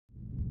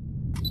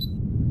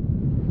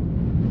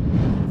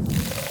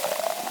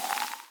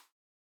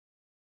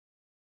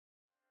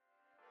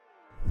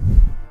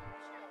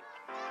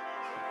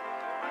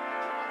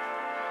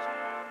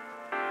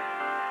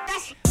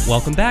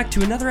Welcome back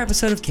to another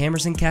episode of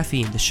Cameras and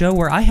Caffeine, the show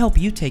where I help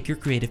you take your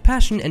creative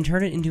passion and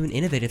turn it into an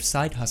innovative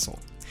side hustle.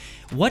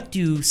 What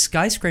do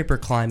skyscraper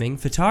climbing,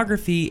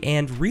 photography,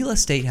 and real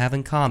estate have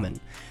in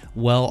common?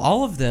 Well,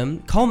 all of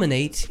them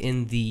culminate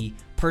in the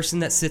person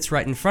that sits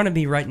right in front of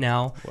me right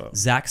now,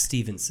 Zach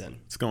Stevenson.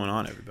 What's going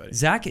on, everybody?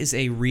 Zach is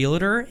a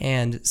realtor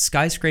and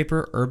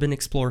skyscraper urban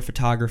explorer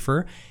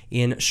photographer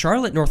in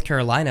Charlotte, North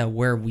Carolina,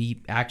 where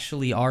we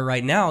actually are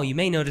right now. You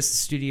may notice the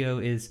studio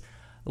is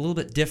a little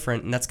bit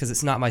different, and that's because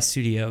it's not my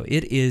studio.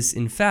 It is,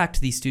 in fact,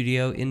 the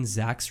studio in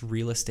Zach's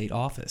real estate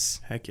office.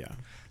 Heck yeah.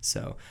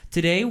 So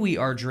today we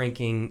are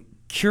drinking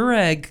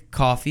Keurig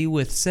coffee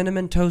with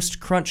cinnamon toast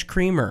crunch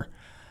creamer.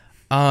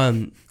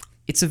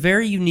 It's a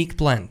very unique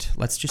blend.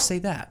 Let's just say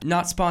that.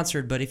 Not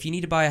sponsored, but if you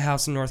need to buy a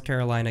house in North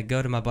Carolina,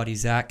 go to my buddy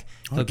Zach.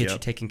 He'll get you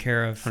taken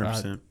care of.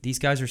 100%. These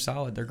guys are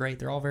solid. They're great.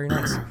 They're all very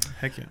nice.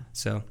 Heck yeah.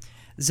 So,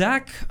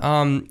 Zach,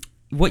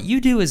 what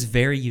you do is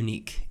very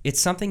unique.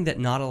 It's something that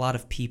not a lot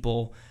of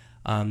people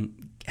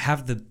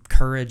have the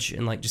courage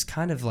and just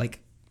kind of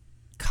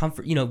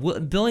comfort,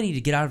 ability to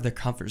get out of their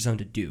comfort zone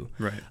to do.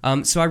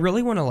 Right. So I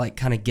really want to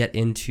kind of get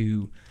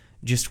into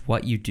just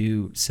what you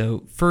do.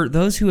 So for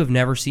those who have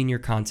never seen your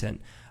content,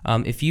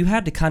 if you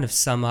had to kind of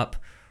sum up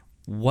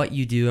what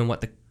you do and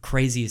what the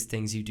craziest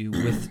things you do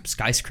with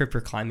skyscraper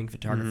climbing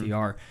photography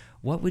are,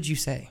 what would you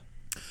say?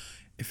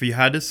 If you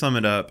had to sum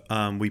it up,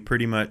 we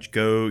pretty much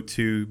go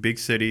to big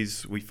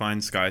cities, we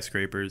find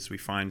skyscrapers, we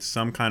find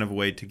some kind of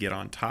way to get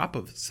on top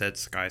of said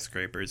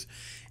skyscrapers,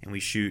 and we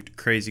shoot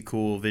crazy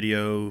cool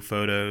video,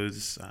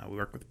 photos, we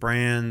work with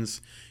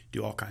brands,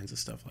 do all kinds of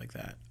stuff like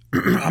that.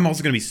 I'm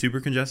also going to be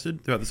super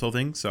congested throughout this whole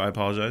thing, so I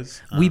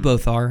apologize. We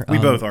both are. We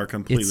both are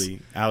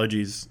completely.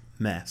 Allergies,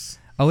 mess.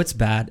 Oh, it's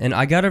bad. And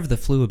I got over the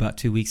flu about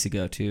 2 weeks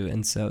ago, too.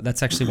 And so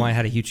that's actually why I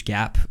had a huge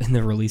gap in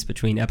the release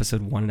between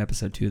episode 1 and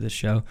episode 2 of this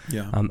show.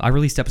 Yeah. I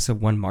released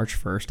episode 1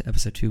 March 1st.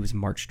 Episode 2 was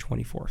March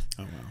 24th.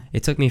 Oh, wow.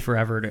 It took me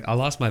forever. I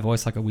lost my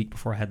voice like a week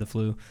before I had the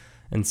flu.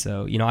 And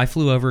so, I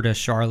flew over to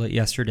Charlotte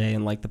yesterday,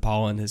 and the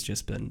pollen has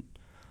just been,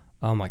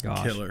 oh my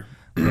gosh. Killer.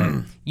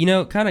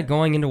 But, kind of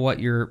going into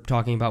what you're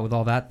talking about with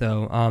all that,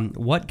 though,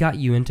 what got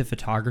you into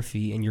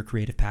photography and your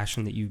creative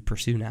passion that you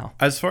pursue now?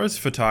 As far as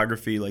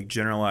photography,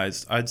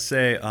 generalized, I'd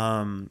say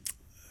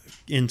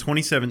in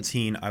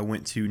 2017, I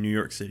went to New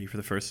York City for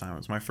the first time. It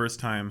was my first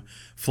time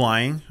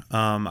flying.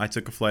 I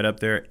took a flight up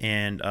there,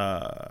 and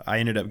I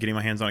ended up getting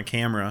my hands on a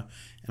camera,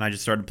 and I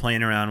just started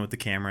playing around with the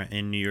camera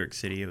in New York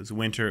City. It was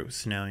winter. It was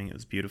snowing. It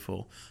was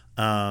beautiful.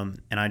 And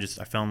I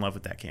fell in love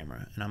with that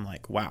camera, and I'm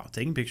like, wow,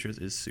 taking pictures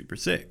is super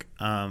sick.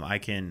 I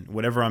can,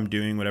 whatever I'm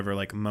doing, whatever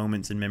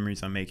moments and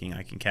memories I'm making,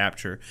 I can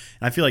capture.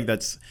 And I feel like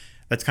that's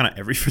kind of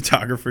every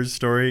photographer's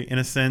story in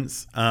a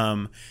sense.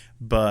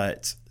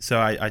 But so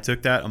I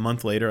took that. A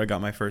month later, I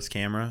got my first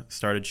camera,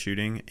 started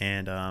shooting,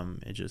 and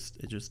it just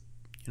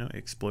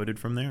exploded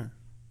from there.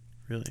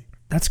 Really.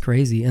 That's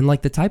crazy. And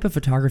the type of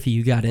photography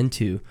you got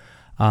into,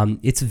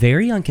 it's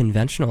very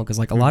unconventional because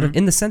a lot of,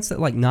 in the sense that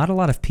not a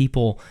lot of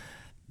people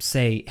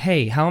say,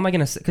 hey, how am I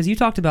going to, because you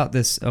talked about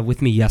this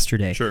with me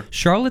yesterday. Sure.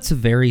 Charlotte's a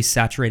very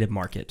saturated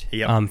market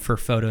for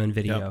photo and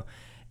video. Yep.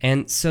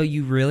 And so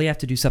you really have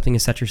to do something to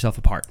set yourself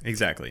apart.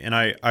 Exactly. And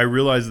I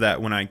realized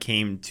that when I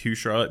came to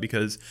Charlotte,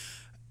 because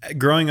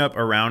growing up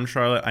around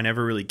Charlotte, I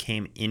never really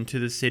came into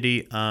the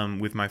city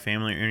with my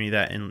family or any of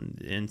that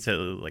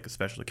until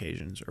special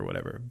occasions or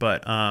whatever.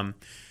 But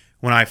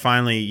when I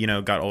finally,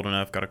 got old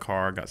enough, got a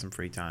car, got some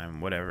free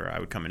time, whatever, I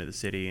would come into the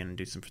city and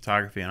do some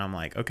photography. And I'm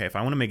like, okay, if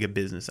I want to make a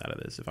business out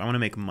of this, if I want to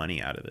make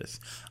money out of this,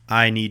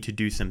 I need to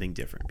do something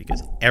different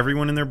because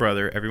everyone and their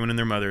brother, everyone and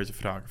their mother is a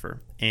photographer.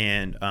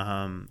 And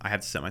I have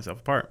to set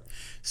myself apart.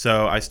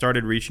 So I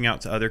started reaching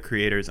out to other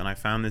creators, and I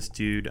found this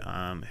dude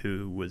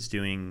who was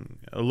doing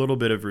a little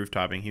bit of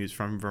rooftopping. He was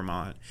from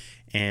Vermont,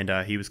 and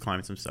he was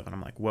climbing some stuff. And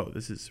I'm like, whoa,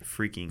 this is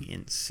freaking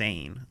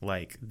insane.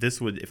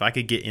 If I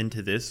could get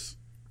into this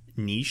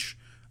niche,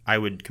 I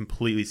would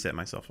completely set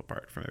myself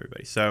apart from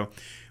everybody. So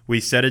we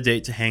set a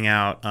date to hang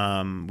out.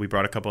 We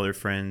brought a couple other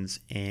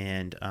friends,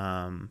 and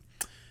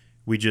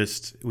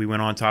we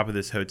went on top of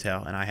this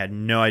hotel, and I had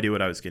no idea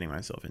what I was getting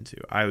myself into.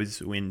 I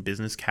was in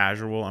business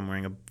casual. I'm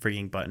wearing a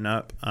freaking button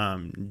up,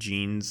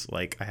 jeans.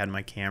 I had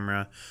my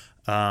camera.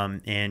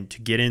 And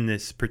to get in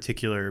this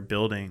particular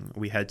building,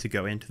 we had to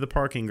go into the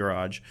parking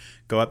garage,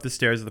 go up the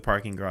stairs of the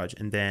parking garage,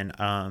 and then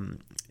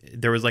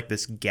there was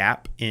this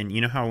gap in,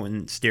 how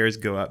when stairs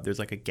go up, there's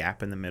a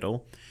gap in the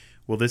middle.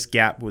 Well, this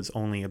gap was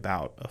only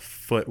about a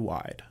foot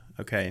wide.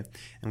 Okay.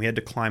 And we had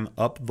to climb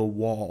up the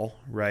wall,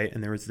 right?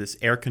 And there was this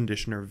air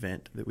conditioner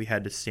vent that we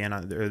had to stand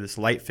on, or this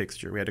light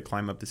fixture. We had to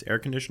climb up this air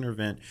conditioner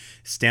vent,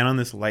 stand on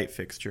this light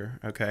fixture,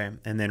 okay?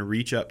 And then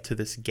reach up to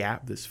this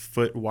gap, this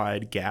foot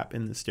wide gap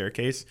in the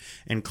staircase,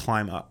 and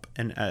climb up.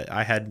 And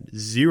I had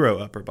zero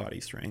upper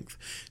body strength.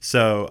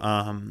 So,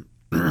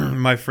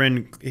 my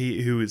friend,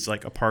 who is a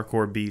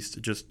parkour beast,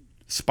 just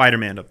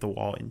Spider-Man up the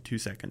wall in 2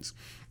 seconds.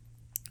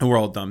 And we're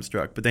all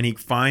dumbstruck. But then he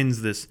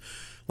finds this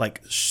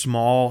like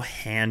small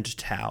hand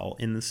towel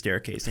in the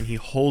staircase, and he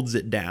holds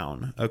it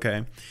down.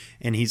 Okay.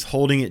 And he's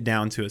holding it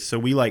down to us. So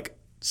we like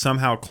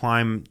somehow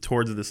climb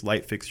towards this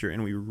light fixture,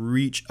 and we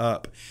reach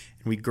up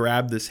and we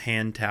grab this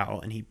hand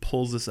towel, and he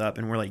pulls us up,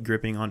 and we're like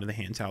gripping onto the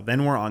hand towel.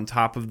 Then we're on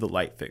top of the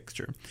light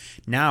fixture.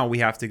 Now we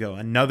have to go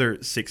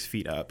another 6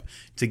 feet up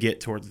to get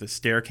towards the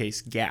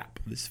staircase gap,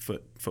 this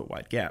foot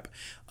wide gap.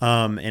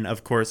 And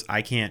of course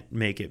I can't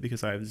make it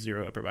because I have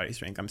 0 upper body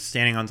strength. I'm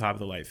standing on top of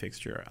the light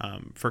fixture.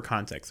 For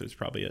context, there's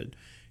probably a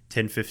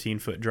 10, 15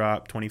 foot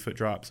drop, 20 foot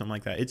drop, something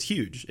like that. It's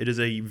huge. It is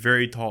a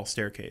very tall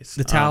staircase.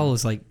 The towel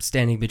is like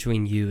standing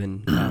between you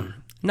and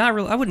not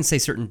really, I wouldn't say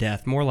certain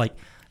death, more like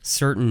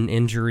certain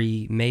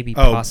injury, maybe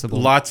possible.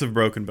 Lots of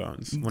broken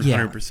bones,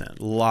 100%. Yeah.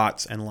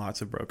 Lots and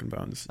lots of broken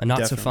bones. A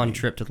not so fun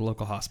trip to the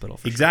local hospital.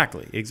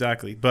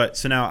 Exactly. But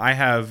so now I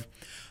have,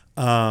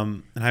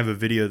 and I have a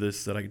video of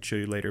this that I could show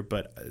you later,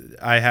 but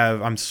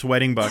I'm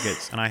sweating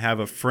buckets, and I have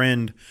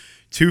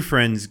two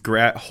friends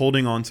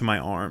holding onto my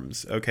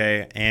arms.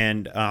 Okay.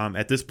 And,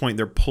 at this point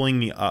they're pulling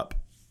me up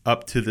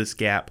to this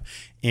gap,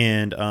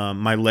 and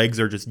my legs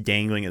are just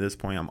dangling at this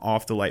point. I'm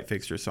off the light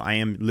fixture, so I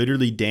am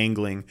literally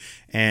dangling,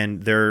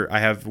 and I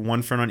have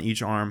one friend on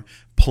each arm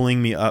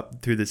pulling me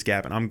up through this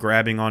gap, and I'm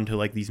grabbing onto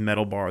like these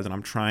metal bars, and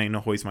I'm trying to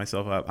hoist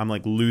myself up. I'm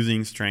like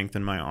losing strength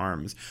in my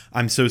arms.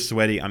 I'm so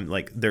sweaty. I'm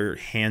like, their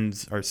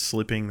hands are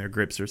slipping, their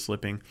grips are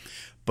slipping.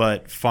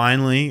 But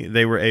finally,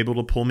 they were able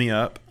to pull me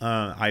up.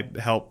 I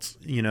helped,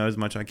 as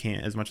much as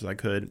I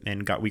could,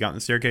 and we got in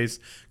the staircase,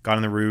 got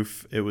on the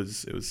roof.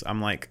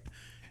 I'm like,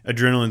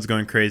 adrenaline's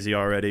going crazy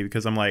already,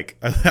 because I'm like,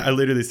 I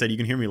literally said, you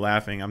can hear me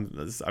laughing.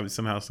 I was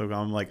somehow so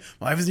calm. I'm like,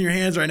 my life is in your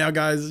hands right now,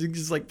 guys. You can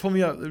just like pull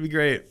me up. That'd be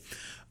great.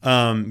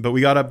 But we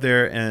got up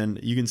there,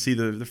 and you can see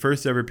the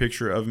first ever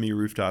picture of me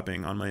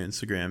rooftopping on my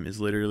Instagram is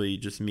literally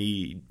just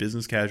me,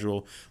 business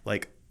casual.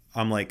 Like,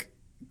 I'm like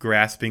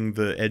grasping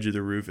the edge of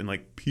the roof and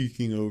like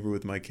peeking over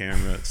with my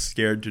camera,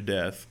 scared to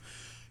death.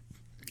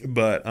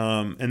 But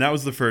and that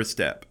was the first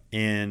step.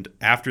 And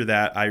after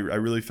that, I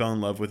really fell in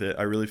love with it.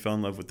 I really fell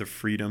in love with the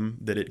freedom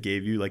that it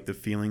gave you. Like, the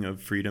feeling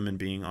of freedom and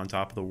being on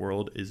top of the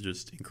world is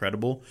just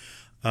incredible.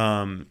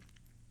 And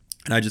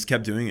I just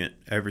kept doing it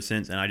ever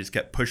since. And I just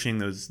kept pushing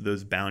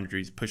those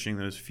boundaries, pushing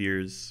those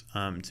fears,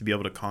 to be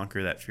able to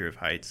conquer that fear of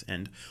heights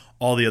and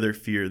all the other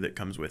fear that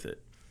comes with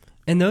it.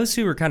 And those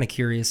who are kind of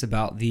curious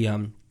about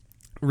the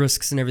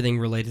risks and everything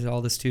related to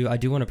all this too, I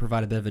do want to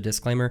provide a bit of a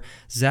disclaimer.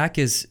 Zach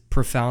is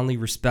profoundly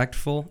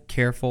respectful,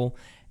 careful,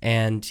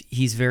 and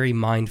he's very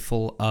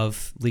mindful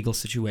of legal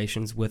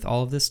situations with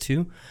all of this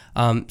too.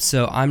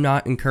 So I'm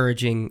not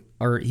encouraging,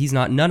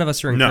 none of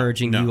us are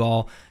encouraging you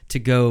all to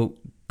go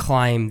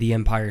climb the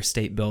Empire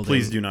State Building.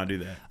 Please do not do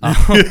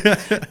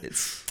that.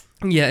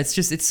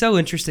 It's so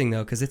interesting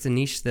though, because it's a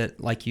niche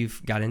that like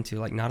you've got into,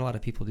 like not a lot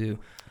of people do.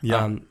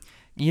 Yeah.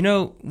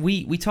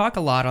 We talk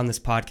a lot on this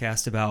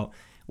podcast about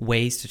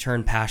ways to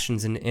turn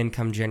passions into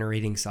income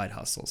generating side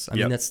hustles. I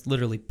mean, that's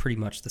literally pretty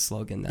much the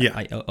slogan that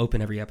I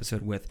open every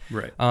episode with.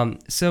 Right.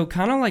 So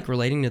kind of like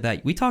relating to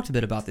that, we talked a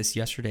bit about this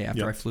yesterday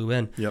after I flew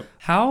in. Yep.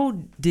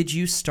 How did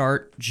you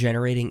start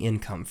generating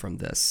income from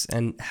this?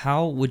 And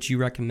how would you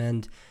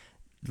recommend,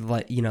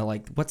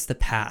 what's the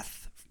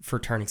path for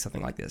turning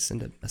something like this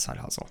into a side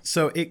hustle?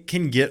 So it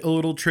can get a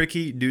little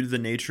tricky due to the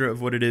nature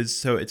of what it is.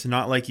 So it's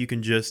not like you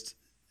can just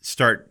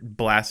start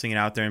blasting it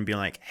out there and being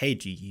like, hey,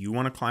 do you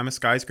want to climb a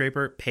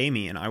skyscraper? Pay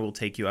me and I will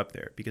take you up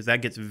there, because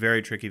that gets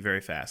very tricky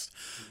very fast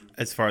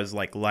as far as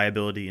like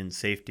liability and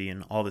safety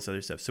and all this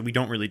other stuff. So we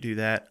don't really do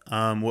that.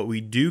 What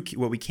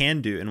we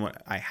can do, and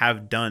what I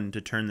have done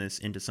to turn this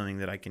into something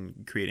that I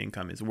can create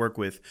income, is work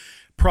with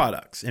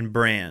products and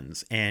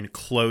brands and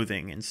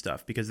clothing and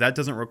stuff, because that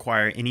doesn't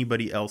require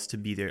anybody else to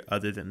be there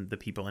other than the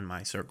people in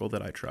my circle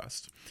that I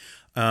trust.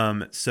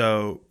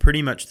 So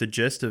pretty much the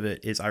gist of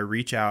it is I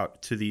reach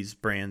out to these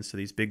brands, to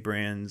these big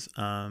brands,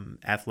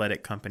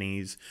 athletic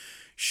companies,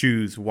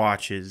 shoes,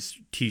 watches,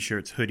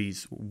 t-shirts,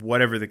 hoodies,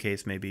 whatever the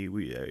case may be.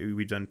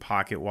 We've done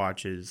pocket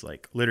watches,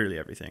 like literally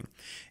everything.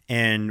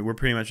 And we're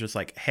pretty much just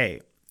like,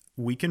 hey,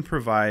 we can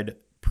provide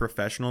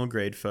professional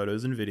grade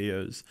photos and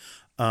videos,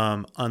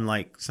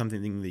 unlike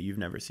something that you've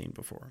never seen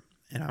before.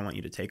 And I want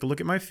you to take a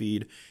look at my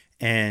feed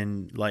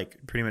and like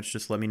pretty much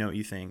just let me know what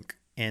you think.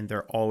 And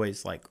they're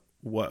always like,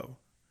 whoa,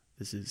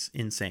 this is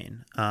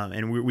insane.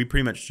 And we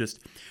pretty much just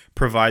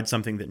provide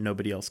something that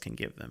nobody else can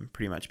give them,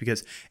 pretty much,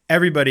 because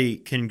everybody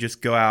can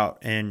just go out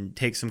and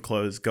take some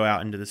clothes, go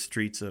out into the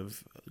streets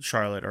of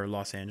Charlotte or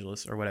Los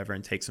Angeles or whatever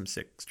and take some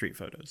sick street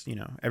photos.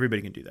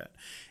 Everybody can do that.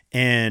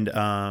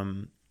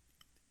 And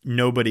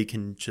nobody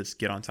can just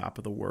get on top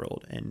of the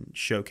world and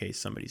showcase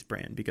somebody's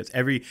brand, because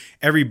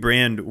every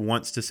brand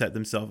wants to set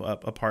themselves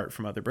up apart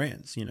from other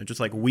brands. Just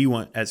like we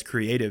as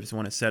creatives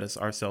want to set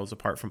ourselves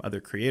apart from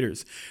other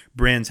creators.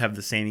 Brands have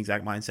the same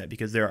exact mindset,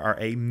 because there are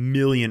a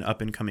million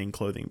up and coming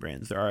clothing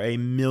brands. There are a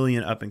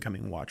million up and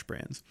coming watch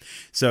brands.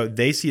 So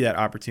they see that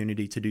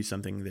opportunity to do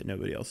something that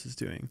nobody else is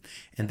doing,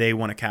 and they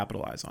want to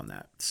capitalize on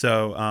that.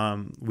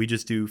 So we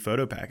just do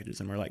photo packages,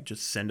 and we're like,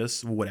 just send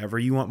us whatever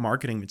you want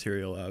marketing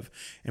material of,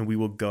 and we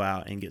will go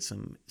out and get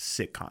some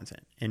sick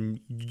content.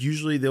 And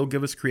usually they'll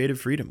give us creative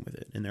freedom with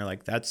it. And they're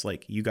like, that's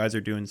like, you guys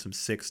are doing some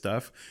sick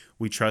stuff.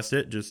 We trust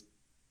it. Just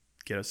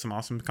get us some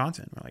awesome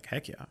content. We're like,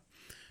 heck yeah.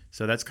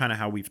 So that's kind of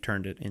how we've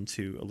turned it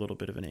into a little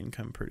bit of an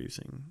income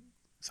producing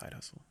side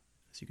hustle,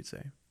 as you could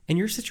say. And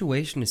your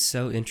situation is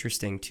so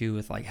interesting too,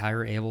 with like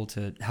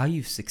how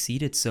you've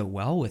succeeded so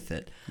well with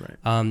it.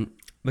 Right.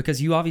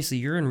 Because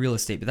you're in real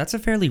estate, but that's a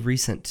fairly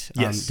recent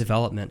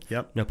development.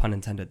 Yep. No pun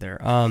intended there.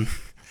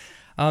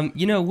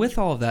 With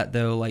all of that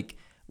though, like,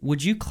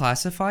 would you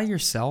classify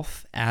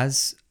yourself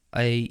as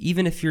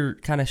even if you're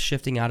kind of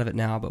shifting out of it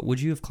now, but would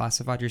you have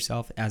classified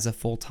yourself as a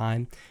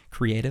full-time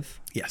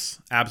creative?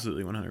 Yes,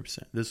 absolutely, 100%.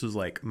 This was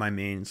like my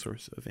main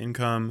source of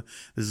income.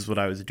 This is what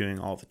I was doing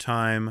all the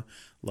time.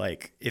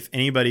 Like, if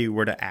anybody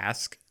were to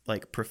ask,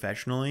 like,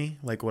 professionally,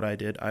 like what I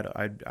did,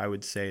 I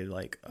would say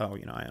like, oh,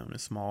 I own a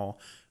small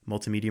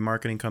multimedia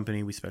marketing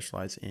company. We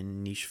specialize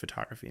in niche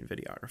photography and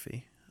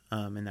videography.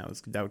 And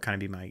that would kind of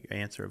be my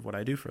answer of what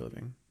I do for a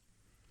living.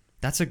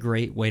 That's a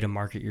great way to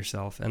market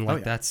yourself. And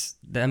like,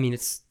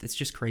 it's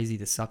just crazy,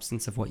 the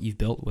substance of what you've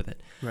built with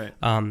it. Right.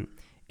 And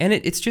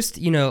it's just,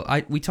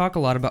 we talk a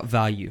lot about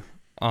value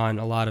on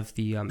a lot of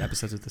the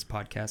episodes of this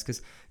podcast,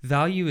 because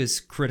value is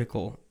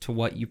critical to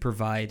what you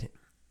provide,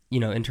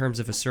 in terms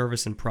of a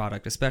service and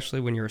product,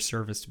 especially when you're a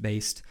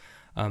service-based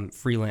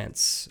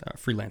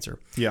freelancer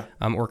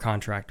or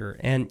contractor.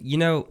 And,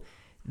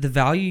 the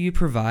value you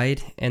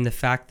provide and the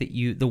fact that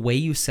the way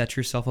you set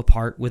yourself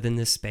apart within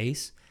this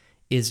space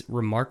is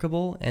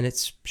remarkable, and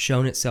it's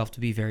shown itself to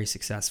be very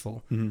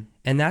successful. Mm-hmm.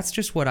 And that's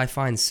just what I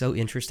find so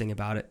interesting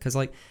about it. Because,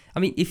 like, I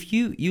mean, if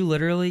you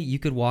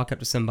could walk up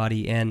to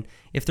somebody, and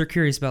if they're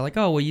curious about, like,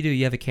 oh, well,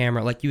 you have a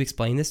camera, like, you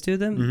explain this to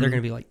them, they're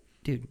going to be like,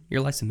 dude,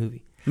 your life's a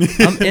movie.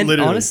 And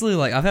honestly,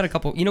 like, I've had a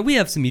couple, we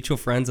have some mutual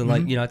friends, and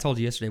like, I told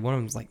you yesterday, one of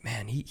them was like,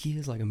 man, he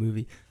is like a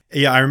movie.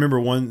 Yeah, I remember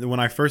when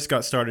I first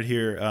got started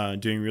here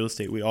doing real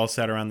estate, we all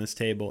sat around this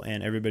table,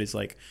 and everybody's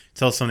like,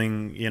 tell us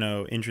something,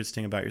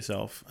 interesting about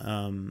yourself.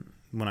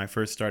 When I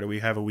first started, we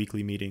have a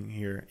weekly meeting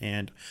here,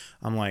 and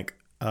I'm like,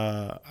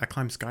 I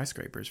climb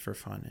skyscrapers for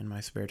fun in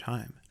my spare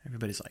time.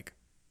 Everybody's like,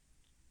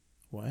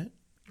 what?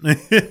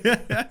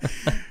 They're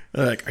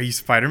like, are you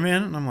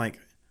Spider-Man? And I'm like,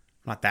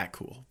 not that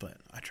cool, but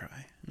I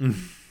try.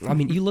 I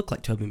mean, you look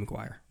like Tobey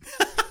Maguire.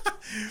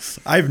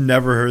 I've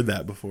never heard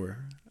that before.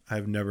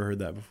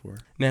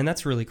 Man,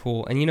 that's really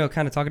cool. And,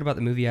 kind of talking about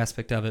the movie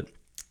aspect of it,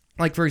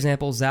 like, for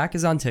example, Zach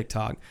is on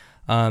TikTok.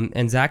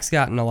 And Zach's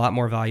gotten a lot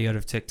more value out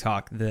of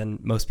TikTok than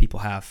most people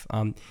have.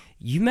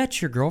 You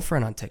met your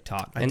girlfriend on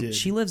TikTok, and did.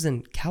 She lives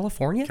in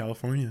California?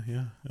 California,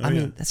 yeah. I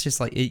mean, that's just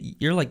like,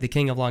 you're like the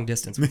king of long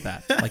distance with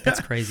that. Like,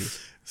 that's crazy.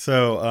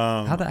 So,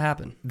 how'd that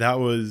happen? That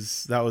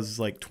was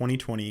like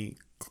 2020,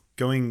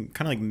 going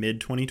kind of like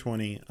mid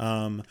 2020.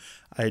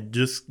 I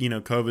just,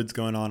 COVID's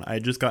going on. I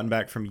had just gotten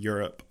back from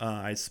Europe.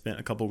 I spent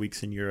a couple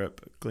weeks in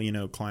Europe,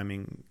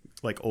 climbing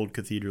like old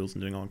cathedrals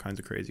and doing all kinds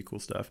of crazy cool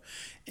stuff.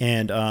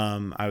 And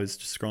I was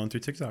just scrolling through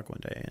TikTok one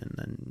day, and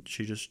then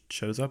she just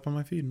shows up on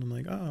my feed, and I'm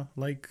like, oh,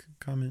 like,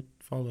 comment,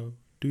 follow,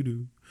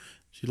 doo-doo.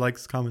 She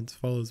likes, comments,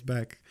 follows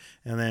back.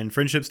 And then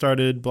friendship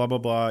started, blah, blah,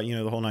 blah,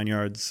 the whole 9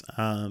 yards.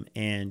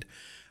 And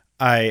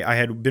I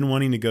had been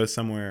wanting to go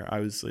somewhere.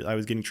 I was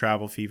getting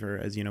travel fever,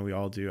 as we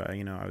all do.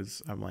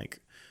 I'm like,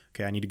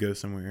 okay, I need to go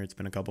somewhere. It's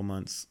been a couple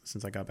months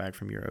since I got back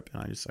from Europe,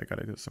 and I got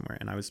to go somewhere.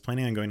 And I was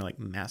planning on going to like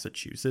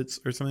Massachusetts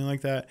or something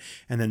like that.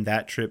 And then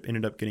that trip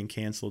ended up getting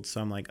canceled.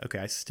 So I'm like, okay,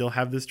 I still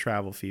have this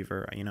travel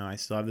fever. I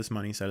still have this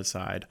money set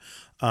aside.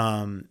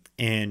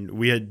 And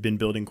we had been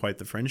building quite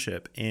the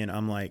friendship. And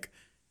I'm like,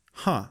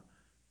 how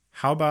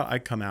about I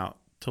come out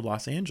to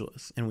Los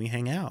Angeles and we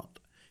hang out?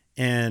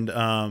 And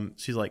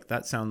she's like,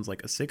 that sounds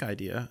like a sick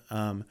idea.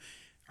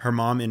 Her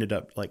mom ended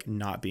up like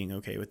not being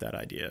okay with that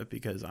idea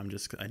because I'm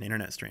just an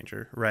internet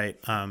stranger, right?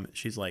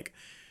 She's like,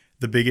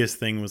 the biggest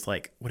thing was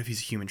like, what if he's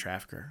a human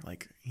trafficker?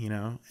 Like,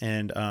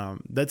 and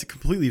that's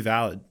completely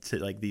valid to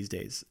like these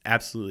days.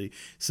 Absolutely.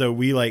 So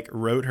we like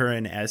wrote her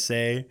an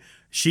essay.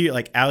 She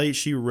like Allie,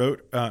 she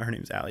wrote, her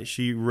name's Allie.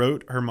 She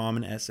wrote her mom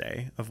an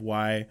essay of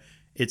why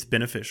it's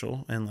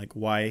beneficial and like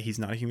why he's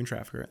not a human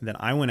trafficker. And then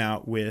I went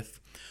out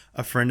with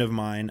a friend of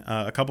mine,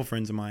 a couple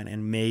friends of mine,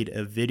 and made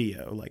a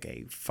video, like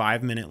a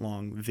 5-minute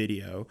long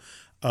video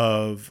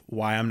of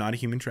why I'm not a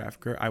human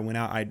trafficker. I went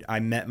out,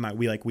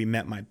 we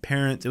met my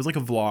parents. It was like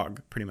a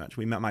vlog pretty much.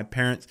 We met my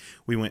parents.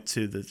 We went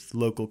to the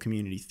local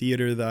community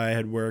theater that I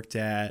had worked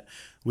at.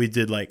 We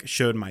did like,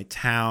 showed my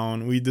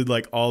town. We did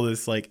like all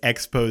this like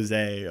expose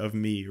of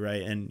me,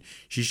 right? And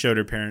she showed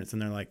her parents,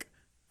 and they're like,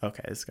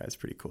 okay, this guy's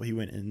pretty cool. He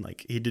went and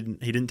like, he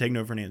didn't take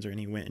no for an answer, and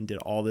he went and did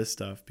all this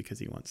stuff because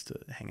he wants to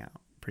hang out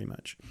pretty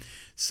much.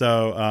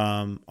 So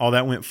all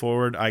that went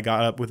forward. I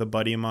got up with a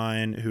buddy of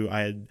mine who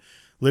I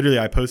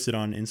posted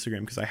on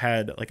Instagram because I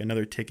had like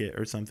another ticket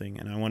or something,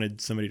 and I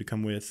wanted somebody to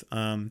come with. So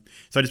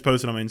I just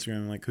posted on my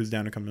Instagram, like, who's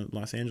down to come to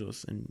Los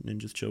Angeles and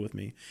just chill with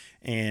me.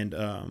 And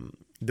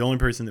the only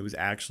person that was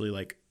actually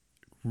like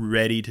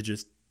ready to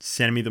just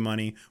send me the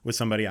money was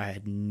somebody I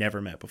had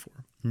never met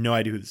before. No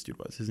idea who this dude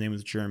was. His name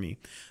was Jeremy.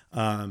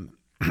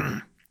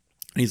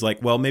 And he's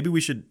like, well, maybe we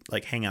should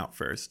like hang out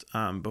first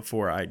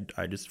before I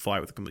just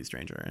fly with a complete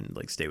stranger and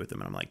like stay with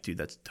him. And I'm like, dude,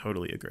 that's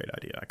totally a great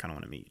idea. I kind of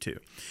want to meet you too.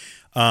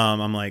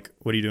 I'm like,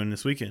 what are you doing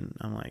this weekend?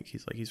 I'm like,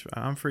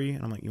 I'm free.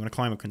 And I'm like, you want to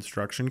climb a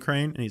construction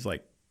crane? And he's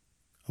like,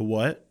 a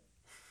what?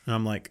 And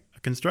I'm like, a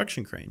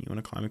construction crane. You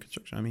want to climb a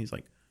construction? I mean, he's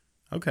like,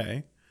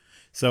 okay.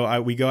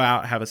 So we go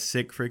out, have a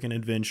sick freaking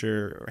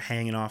adventure,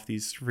 hanging off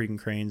these freaking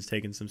cranes,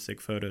 taking some sick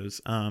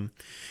photos.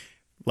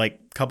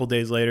 Like a couple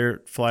days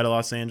later, fly to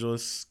Los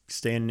Angeles,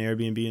 stay in an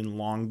Airbnb in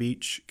Long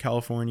Beach,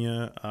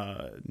 California,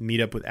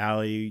 meet up with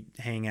Allie,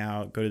 hang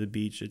out, go to the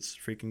beach. It's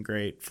freaking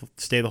great.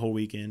 Stay the whole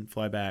weekend,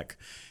 fly back.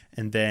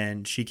 And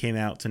then she came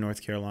out to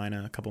North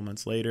Carolina a couple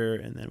months later,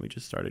 and then we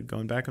just started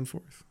going back and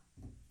forth.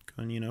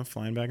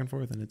 Flying back and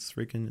forth, and it's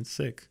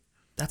sick.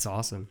 That's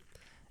awesome.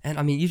 And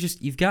I mean,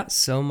 you've got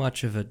so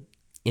much of an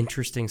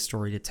interesting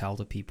story to tell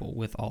to people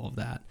with all of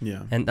that.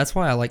 Yeah. And that's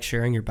why I like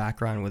sharing your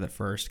background with it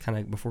first, kind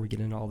of before we get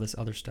into all this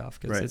other stuff,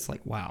 because It's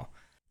like, wow.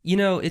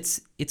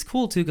 It's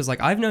cool too, because like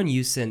I've known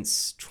you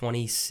since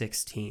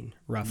 2016,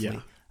 roughly. Yeah.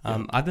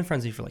 I've been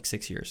friends with you for like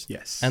 6 years.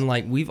 Yes. And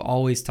like we've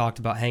always talked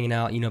about hanging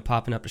out,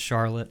 popping up to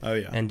Charlotte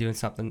and doing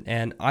something.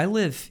 And I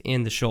live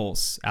in the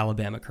Shoals,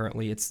 Alabama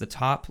currently. It's the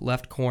top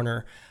left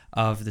corner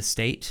of the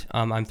state.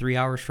 I'm 3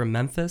 hours from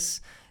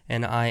Memphis.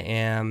 And I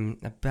am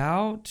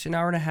about an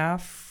hour and a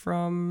half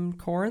from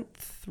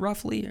Corinth,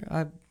 roughly.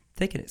 I'm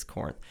thinking it's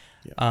Corinth.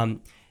 Yeah.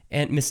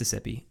 And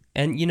Mississippi.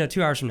 And,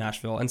 2 hours from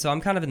Nashville. And so I'm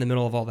kind of in the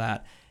middle of all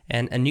that.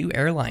 And a new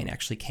airline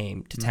actually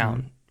came to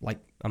town like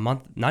a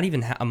month, not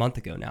even a month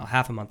ago now,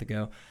 half a month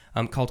ago,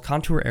 called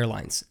Contour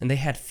Airlines. And they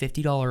had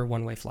 $50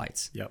 one-way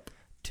flights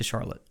to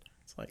Charlotte.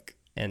 It's like,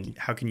 and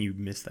how can you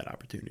miss that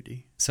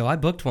opportunity? So I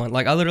booked one.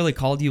 Like I literally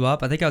called you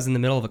up. I think I was in the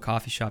middle of a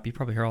coffee shop. You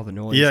probably hear all the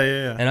noise.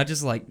 Yeah. And I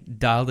just like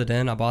dialed it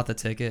in. I bought the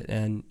ticket,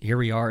 and here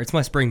we are. It's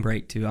my spring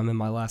break too. I'm in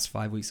my last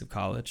 5 weeks of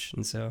college,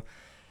 and so,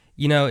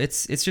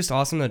 it's just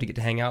awesome though to get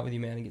to hang out with you,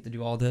 man, and get to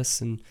do all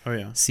this and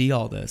see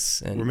all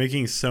this. And we're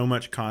making so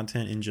much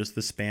content in just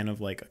the span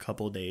of like a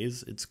couple of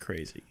days. It's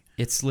crazy.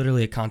 It's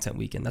literally a content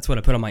weekend. That's what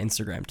I put on my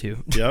Instagram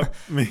too. Yep.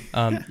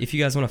 If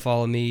you guys want to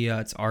follow me,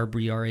 it's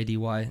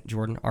RBRADY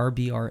Jordan,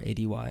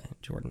 RBRADY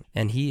Jordan.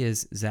 And he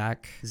is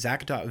Zach.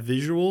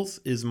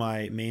 Zach.visuals is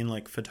my main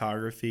like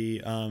photography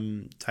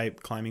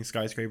type climbing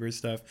skyscraper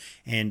stuff.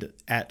 And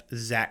at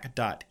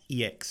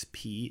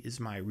Zach.exp is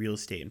my real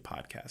estate and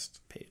podcast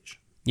page.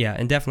 Yeah,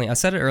 and definitely. I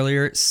said it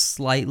earlier,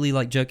 slightly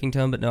like joking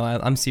tone, but no,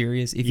 I'm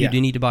serious. If you do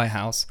need to buy a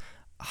house,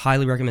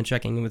 highly recommend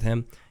checking in with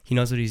him. He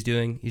knows what he's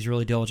doing. He's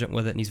really diligent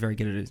with it, and he's very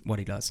good at what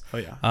he does. Oh,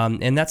 yeah.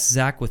 And that's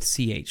Zach with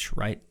CH,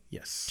 right?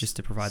 Yes. Just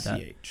to provide that.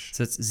 CH.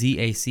 So it's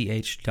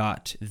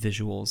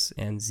ZACH.visuals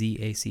and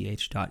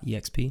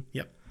ZACH.exp.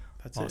 Yep.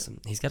 That's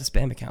awesome. It. He's got a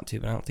spam account, too,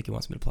 but I don't think he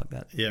wants me to plug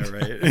that. Yeah,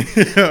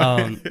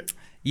 right.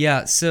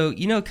 Yeah, so,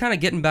 kind of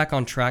getting back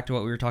on track to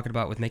what we were talking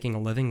about with making a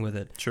living with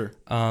it. Sure.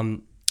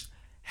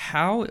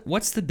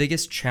 What's the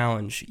biggest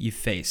challenge you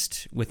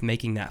faced with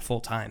making that full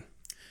time?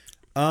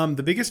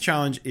 The biggest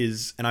challenge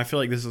is, and I feel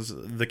like this is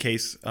the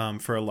case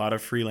for a lot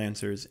of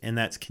freelancers, and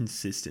that's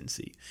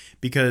consistency.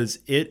 Because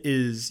it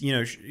is,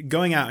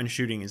 going out and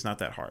shooting is not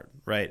that hard,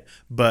 right?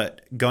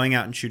 But going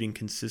out and shooting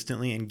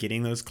consistently and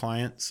getting those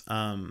clients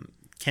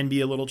can be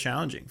a little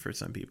challenging for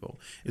some people,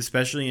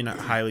 especially in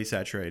highly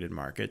saturated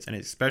markets, and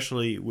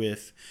especially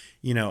with,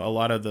 a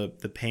lot of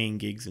the paying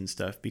gigs and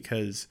stuff,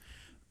 because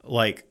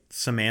like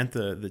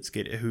Samantha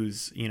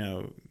who's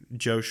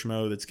Joe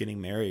Schmo that's getting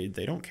married,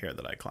 they don't care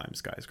that I climb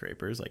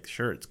skyscrapers. Like,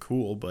 sure, it's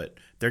cool, but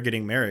they're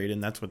getting married,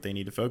 and that's what they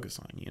need to focus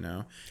on,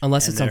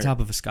 unless it's on top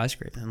of a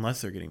skyscraper,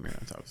 unless they're getting married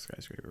on top of a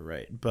skyscraper,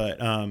 right? But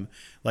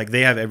like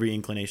they have every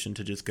inclination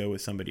to just go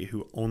with somebody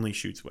who only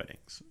shoots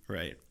weddings,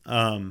 right?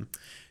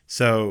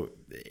 So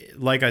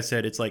like I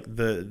said, it's like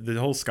the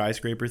whole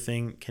skyscraper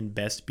thing can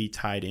best be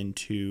tied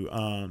into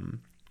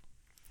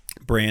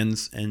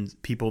brands and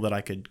people that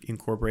I could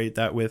incorporate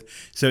that with.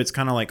 So it's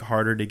kind of like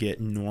harder to get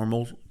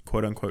normal,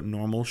 quote unquote,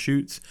 normal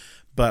shoots.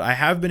 But I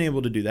have been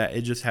able to do that.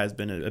 It just has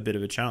been a bit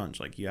of a challenge.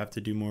 Like you have to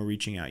do more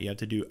reaching out. You have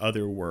to do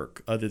other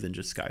work other than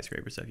just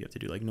skyscraper stuff. You have to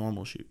do like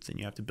normal shoots, and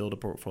you have to build a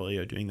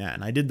portfolio doing that.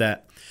 And I did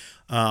that.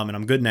 And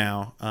I'm good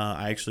now.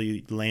 I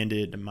actually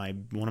landed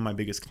one of my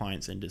biggest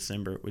clients in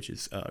December, which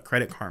is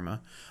Credit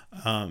Karma.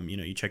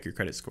 You check your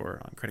credit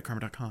score on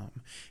creditkarma.com.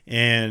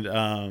 And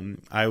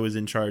I was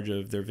in charge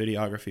of their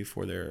videography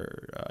for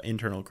their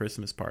internal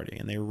Christmas party.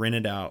 And they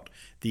rented out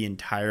the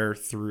entire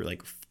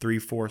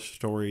 3/4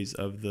 stories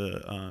of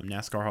the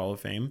NASCAR Hall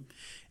of Fame.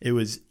 It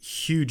was a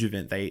huge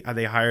event.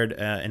 They hired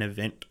an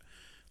event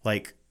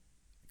like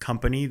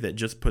company that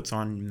just puts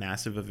on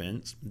massive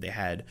events. They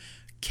had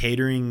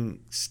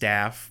catering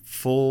staff,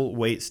 full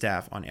wait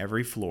staff on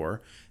every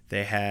floor.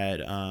 They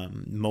had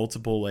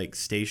multiple like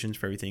stations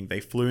for everything. They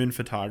flew in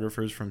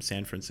photographers from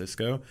San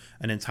Francisco,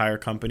 an entire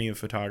company of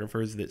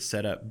photographers that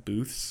set up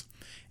booths,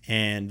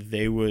 and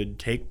they would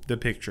take the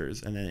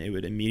pictures, and then it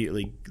would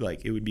immediately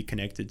it would be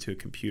connected to a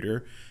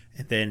computer,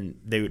 and then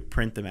they would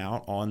print them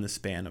out all in the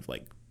span of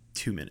like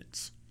 2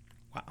 minutes.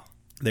 Wow.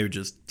 They would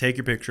just take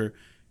your picture,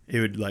 It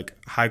would like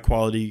high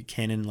quality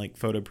Canon like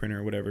photo printer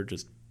or whatever,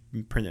 just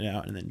print it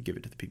out and then give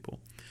it to the people.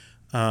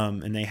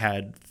 And they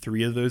had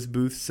 3 of those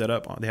booths set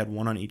up. They had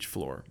 1 on each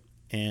floor,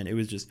 and it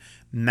was just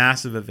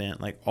massive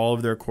event. Like all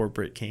of their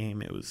corporate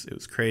came. It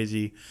was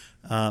crazy.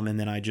 And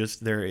then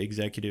their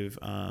executive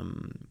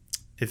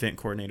event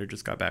coordinator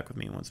just got back with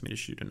me and wants me to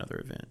shoot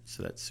another event.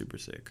 So that's super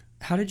sick.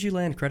 How did you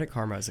land Credit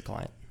Karma as a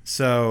client?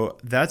 So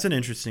that's an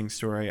interesting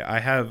story.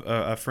 I have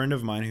a friend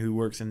of mine who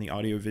works in the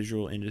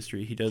audiovisual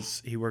industry.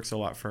 He works a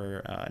lot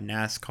for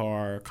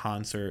NASCAR,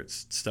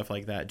 concerts, stuff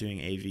like that, doing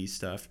AV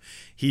stuff.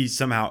 He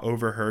somehow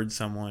overheard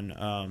someone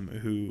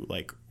who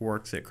like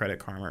works at Credit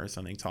Karma or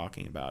something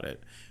talking about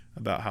it,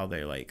 about how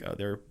they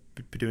they're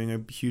doing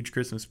a huge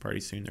Christmas party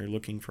soon. They're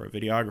looking for a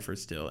videographer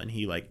still, and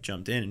he like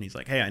jumped in and he's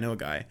like, "Hey, I know a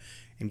guy,"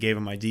 and gave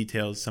him my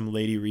details. Some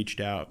lady reached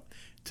out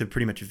to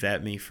pretty much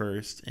vet me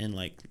first and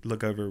like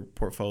look over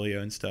portfolio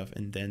and stuff,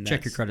 and then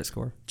check your credit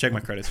score. Check my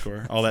credit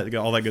score, all that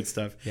good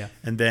stuff. Yeah.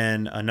 And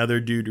then another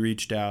dude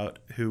reached out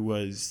who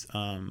was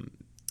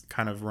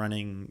kind of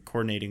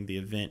coordinating the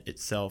event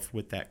itself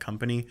with that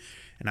company,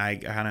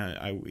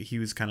 and he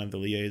was kind of the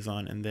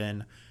liaison. And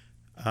then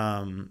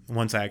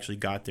once I actually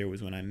got there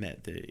was when I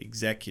met the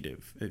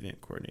executive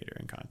event coordinator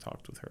and kind of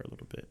talked with her a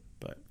little bit.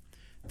 But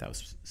that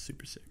was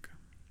super sick.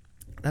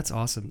 That's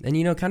awesome.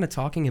 And kind of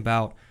talking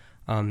about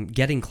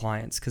getting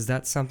clients, because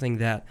that's something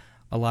that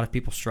a lot of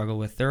people struggle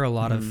with. There are a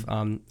lot of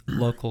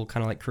local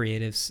kind of like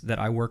creatives that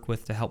I work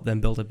with to help them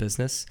build a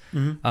business.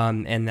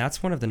 And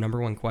that's one of the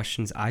number one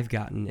questions I've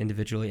gotten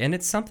individually. And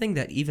it's something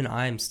that even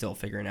I'm still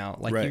figuring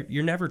out. Like right.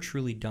 you're never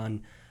truly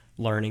done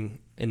learning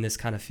in this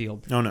kind of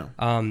field. Oh,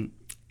 no.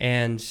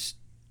 And,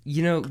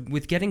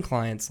 with getting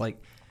clients,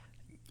 like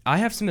I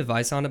have some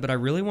advice on it, but I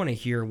really want to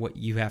hear what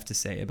you have to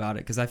say about it,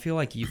 because I feel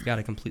like you've got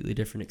a completely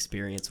different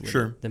experience with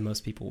Sure. it than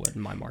most people would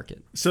in my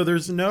market. So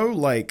there's no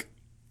like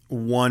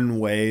one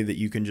way that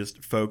you can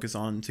just focus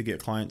on to get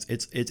clients.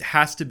 It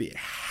has to be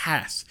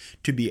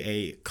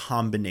a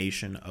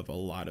combination of a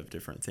lot of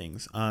different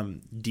things.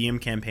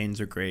 DM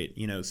campaigns are great.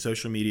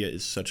 Social media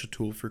is such a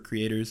tool for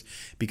creators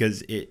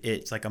because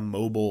it's like a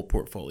mobile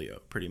portfolio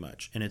pretty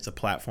much, and it's a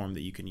platform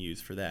that you can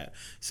use for that.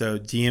 So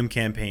DM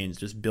campaigns,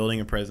 just building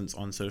a presence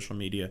on social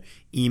media,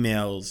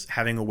 emails,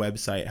 having a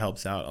website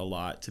helps out a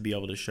lot to be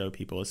able to show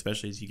people,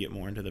 especially as you get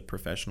more into the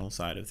professional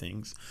side of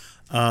things.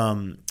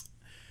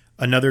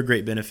 Another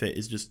great benefit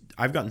is just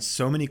I've gotten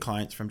so many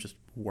clients from just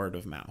word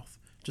of mouth.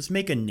 Just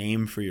make a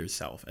name for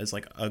yourself as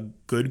like a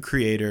good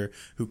creator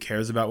who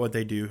cares about what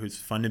they do, who's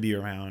fun to be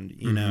around,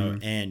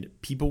 and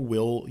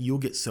you'll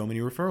get so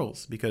many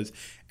referrals because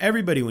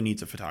everybody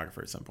needs a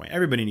photographer at some point.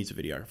 Everybody needs a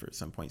videographer at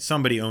some point.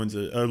 Somebody owns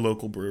a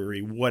local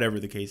brewery, whatever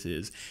the case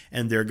is,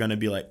 and they're going to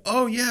be like,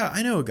 "Oh yeah,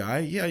 I know a guy.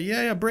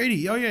 Yeah,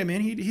 Brady. Oh yeah, man,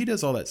 he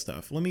does all that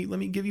stuff. Let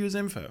me give you his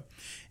info."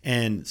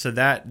 And so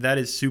that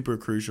is super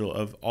crucial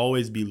of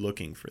always be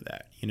looking for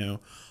that,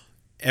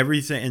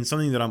 everything. And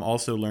something that I'm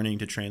also learning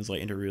to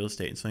translate into real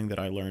estate, and something that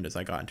I learned as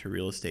I got into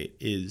real estate,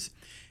 is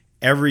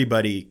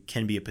everybody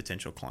can be a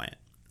potential client,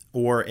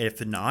 or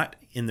if not,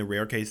 in the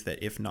rare case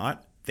that if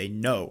not, they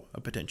know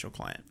a potential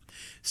client.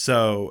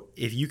 So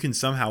if you can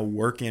somehow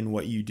work in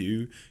what you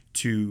do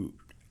to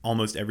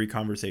almost every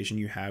conversation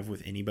you have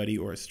with anybody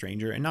or a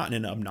stranger, and not in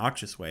an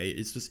obnoxious way,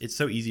 it's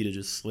so easy to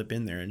just slip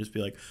in there and just be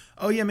like,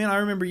 "Oh yeah, man, I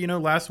remember,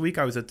 last week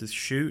I was at this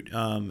shoot,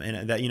 and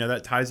that,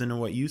 that ties into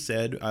what you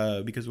said,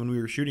 because when we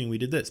were shooting, we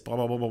did this, blah,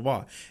 blah, blah, blah,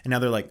 blah." And now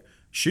they're like,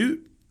 "Shoot?"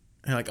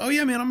 And they're like, "Oh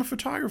yeah, man, I'm a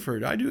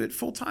photographer. I do it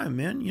full time,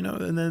 man."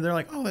 And then they're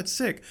like, "Oh, that's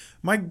sick.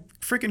 My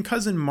freaking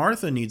cousin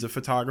Martha needs a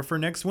photographer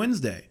next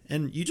Wednesday."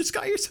 And you just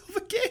got yourself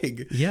a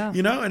gig. Yeah.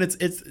 And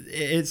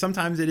it's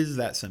sometimes it is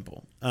that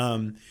simple.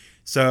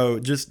 So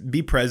just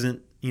be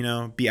present,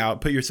 be out,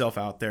 put yourself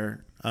out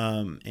there,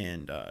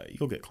 and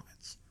you'll get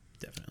clients.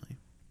 Definitely.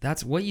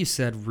 That's what you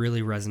said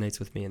really resonates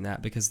with me in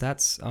that, because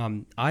that's,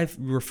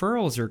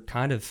 referrals are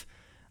kind of,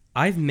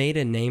 I've made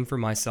a name for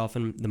myself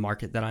in the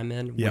market that I'm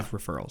in with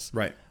referrals.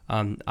 Right.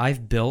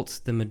 I've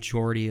built the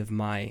majority of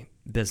my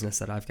business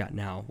that I've got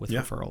now with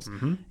referrals.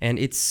 And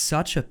it's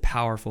such a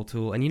powerful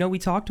tool. And we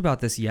talked about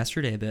this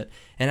yesterday a bit,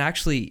 and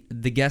actually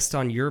the guest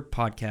on your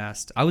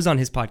podcast, I was on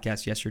his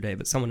podcast yesterday,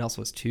 but someone else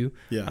was too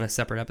on a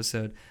separate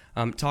episode,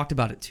 talked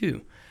about it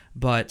too.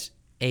 But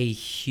a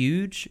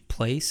huge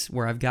place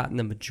where I've gotten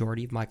the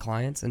majority of my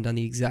clients and done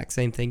the exact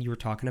same thing you were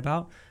talking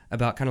about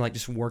kind of like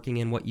just working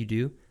in what you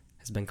do,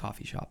 has been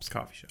coffee shops.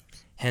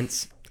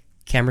 Hence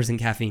cameras and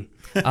caffeine.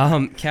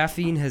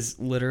 Caffeine has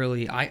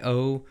literally, I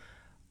owe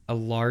a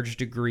large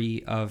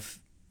degree of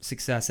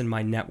success in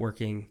my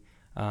networking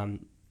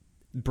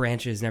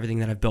branches and everything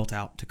that I've built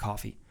out to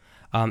coffee,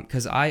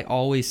 because I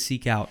always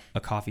seek out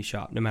a coffee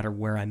shop no matter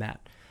where I'm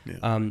at.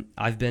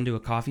 I've been to a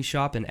coffee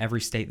shop in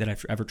every state that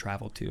I've ever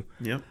traveled to.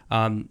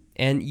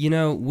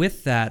 And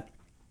with that,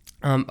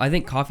 I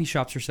think coffee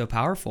shops are so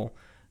powerful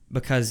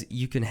because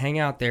you can hang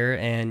out there,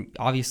 and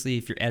obviously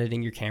if you're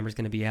editing, your camera's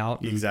going to be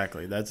out.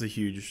 Exactly. That's a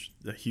huge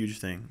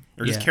thing.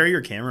 Or just Yeah. carry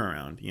your camera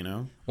around, you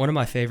know? One of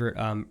my favorite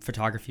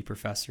photography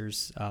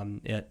professors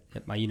at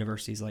my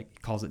university is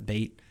like, calls it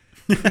bait.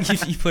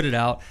 You put it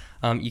out,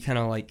 you kind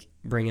of like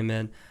bring him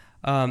in.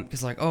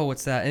 Because like, oh,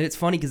 what's that? And it's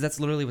funny because that's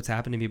literally what's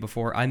happened to me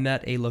before. I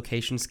met a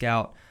location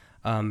scout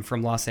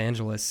from Los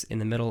Angeles in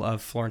the middle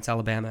of Florence,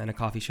 Alabama, in a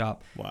coffee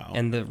shop. Wow.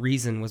 And the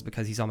reason was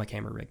because he saw my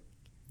camera rig.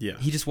 Yeah.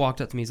 He just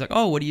walked up to me. He's like,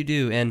 oh, what do you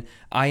do? And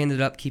I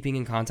ended up keeping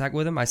in contact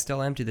with him. I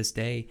still am to this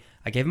day.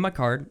 I gave him my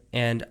card,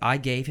 and I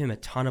gave him a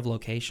ton of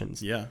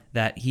locations. Yeah.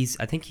 That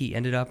I think he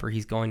ended up, or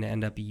he's going to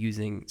end up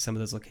using some of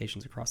those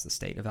locations across the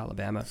state of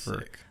Alabama for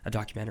Sick. a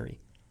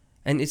documentary.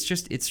 And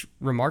it's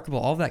remarkable.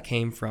 All of that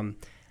came from,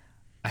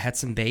 I had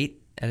some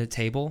bait at a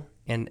table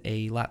and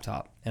a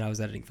laptop, and I was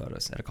editing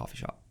photos at a coffee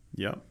shop.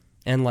 Yeah.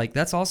 And like,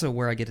 that's also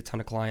where I get a ton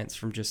of clients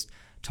from, just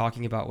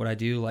talking about what I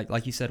do.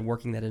 Like you said,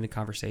 working that into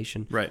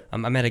conversation. Right. I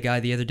met a guy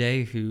the other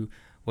day who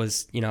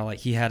was, like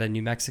he had a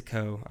New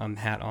Mexico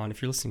hat on.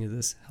 If you're listening to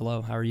this,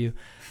 hello, how are you?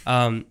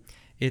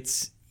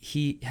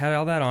 He had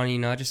all that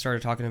on, I just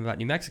started talking about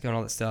New Mexico and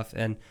all that stuff.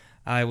 And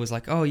I was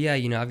like, oh yeah,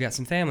 I've got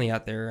some family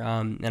out there.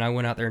 And I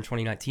went out there in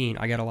 2019.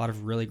 I got a lot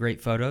of really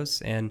great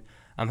photos, and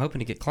I'm hoping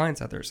to get clients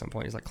out there at some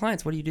point. He's like,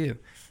 clients, what do you do?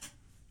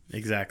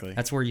 Exactly.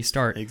 That's where you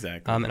start.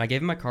 Exactly. And I gave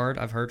him my card.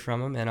 I've heard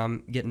from him, and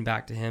I'm getting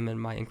back to him and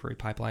my inquiry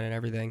pipeline and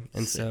everything.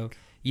 And Sick. so,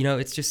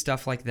 it's just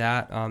stuff like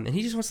that. And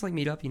he just wants to like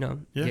meet up, Yeah.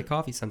 get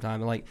coffee sometime.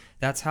 And like,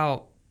 that's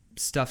how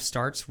stuff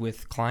starts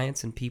with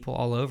clients and people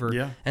all over.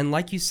 Yeah. And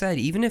like you said,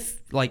 even if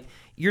like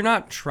you're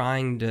not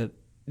trying to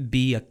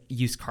be a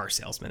used car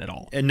salesman at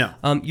all. No.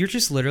 You're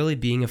just literally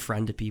being a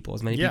friend to people,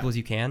 as many Yeah. people as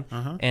you can.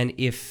 Uh-huh. And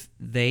if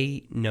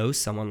they know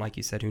someone, like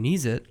you said, who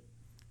needs it,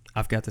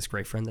 I've got this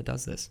great friend that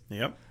does this.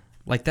 Yep.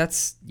 Like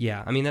that's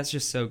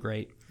just so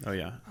great. Oh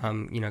yeah.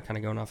 Kind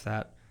of going off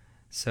that.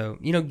 So,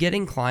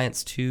 getting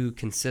clients too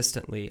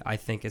consistently, I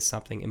think, is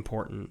something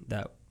important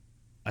that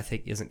I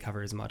think isn't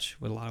covered as much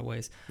with a lot of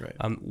ways. Right.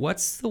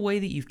 What's the way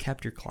that you've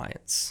kept your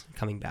clients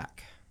coming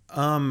back?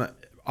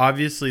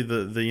 Obviously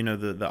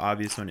the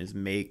obvious one is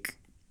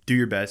do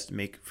your best,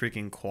 make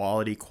freaking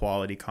quality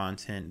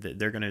content that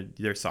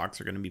their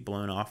socks are gonna be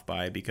blown off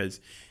by, because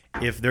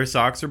if their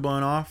socks are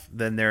blown off,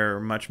 then they're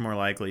much more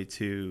likely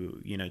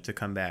to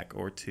come back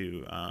or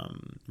to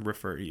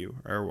refer you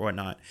or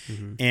whatnot.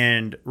 Mm-hmm.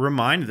 And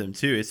remind them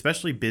too,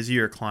 especially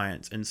busier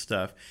clients and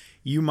stuff.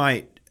 You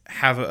might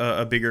have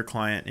a bigger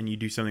client and you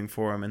do something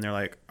for them and they're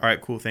like, all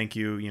right, cool, thank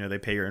you. They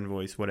pay your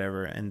invoice,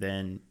 whatever. And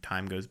then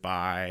time goes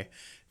by.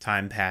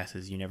 Time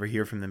passes, you never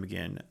hear from them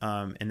again.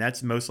 And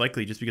that's most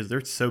likely just because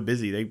they're so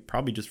busy, they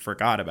probably just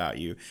forgot about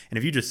you. And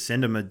if you just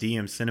send them a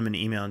DM, send them an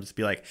email and just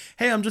be like,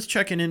 hey, I'm just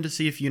checking in to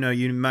see if,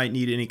 you might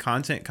need any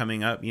content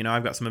coming up.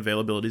 I've got some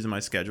availabilities in my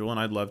schedule and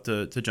I'd love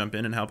to jump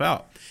in and help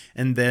out.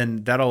 And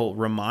then that'll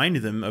remind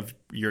them of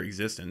your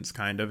existence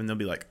kind of. And they'll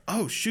be like,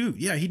 oh, shoot.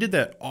 Yeah, he did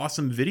that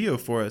awesome video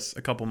for us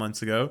a couple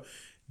months ago.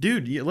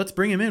 Dude, yeah, let's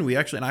bring him in.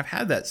 And I've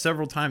had that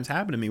several times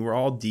happen to me where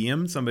I'll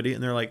DM somebody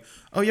and they're like,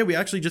 oh yeah, we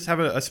actually just have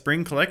a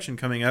spring collection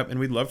coming up and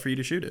we'd love for you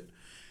to shoot it.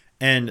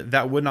 And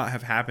that would not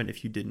have happened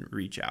if you didn't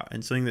reach out.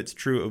 And something that's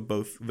true of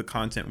both the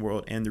content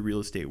world and the real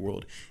estate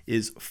world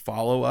is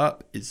follow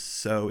up is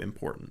so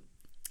important.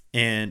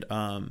 And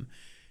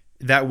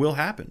that will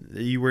happen.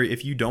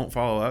 If you don't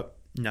follow up,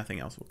 nothing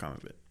else will come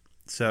of it.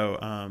 So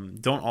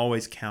don't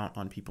always count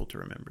on people to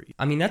remember you.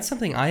 I mean, that's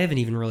something I haven't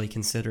even really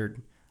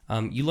considered.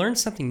 You learn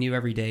something new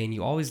every day, and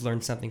you always learn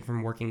something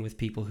from working with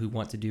people who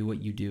want to do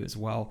what you do as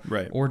well.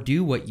 Right. Or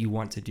do what you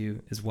want to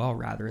do as well,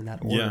 rather, in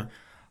that order.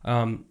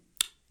 Yeah.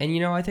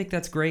 And, I think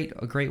that's great.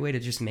 A great way to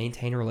just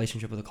maintain a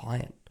relationship with a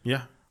client.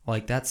 Yeah.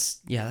 Like that's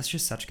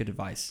just such good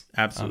advice.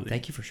 Absolutely.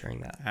 Thank you for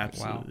sharing that.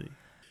 Absolutely.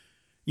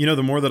 Wow.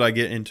 The more that I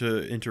get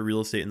into real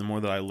estate and the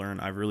more that I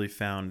learn, I've really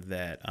found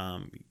that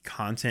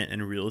content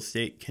and real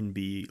estate can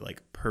be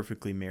like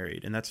perfectly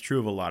married. And that's true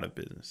of a lot of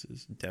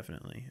businesses,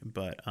 definitely.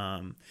 But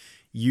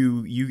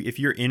you if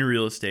you're in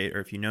real estate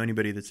or if you know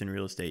anybody that's in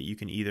real estate, you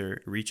can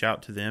either reach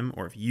out to them,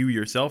 or if you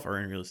yourself are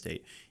in real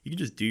estate, you can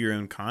just do your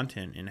own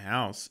content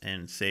in-house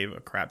and save a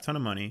crap ton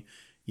of money,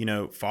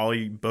 follow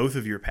both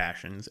of your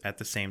passions at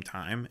the same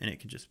time, and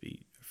it can just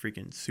be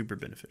freaking super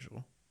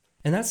beneficial.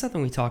 And that's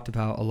something we talked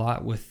about a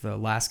lot with the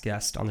last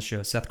guest on the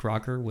show, Seth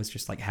Crocker, was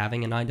just like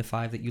having a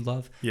 9-to-5 that you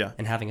love, yeah,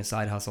 and having a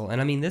side hustle. And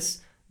I mean,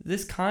 this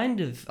kind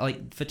of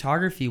like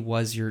photography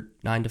was your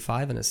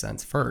 9-to-5 in a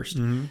sense first.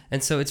 Mm-hmm.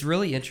 And so it's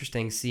really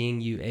interesting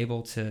seeing you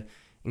able to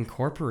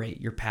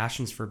incorporate your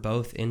passions for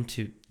both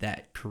into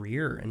that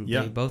career, and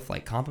they both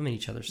like complement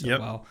each other so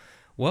well.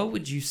 What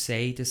would you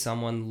say to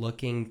someone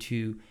looking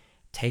to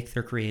take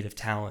their creative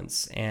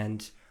talents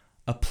and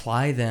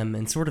apply them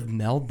and sort of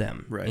meld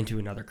them Right. into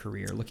another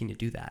career, looking to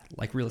do that,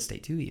 like real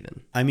estate too,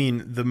 even. I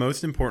mean, the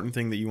most important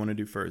thing that you want to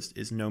do first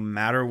is no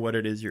matter what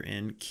it is you're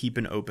in, keep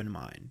an open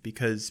mind,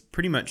 because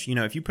pretty much,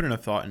 if you put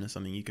enough thought into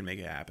something, you can make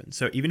it happen.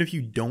 So even if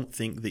you don't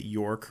think that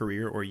your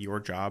career or your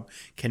job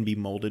can be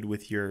molded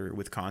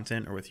with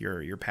content or with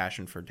your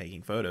passion for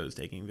taking photos,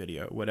 taking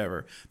video,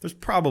 whatever, there's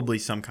probably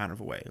some kind of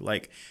a way.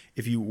 Like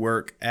if you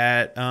work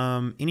at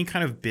any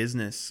kind of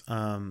business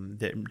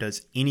that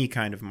does any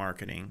kind of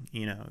marketing,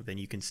 then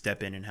you can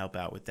step in and help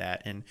out with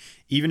that. And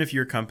even if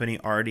your company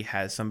already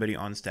has somebody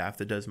on staff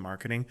that does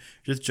marketing,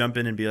 just jump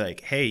in and be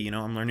like, hey,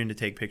 I'm learning to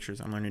take pictures.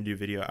 I'm learning to do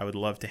video. I would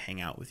love to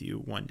hang out with you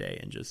one day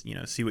and just,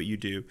 see what you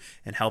do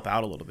and help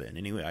out a little bit in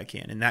any way I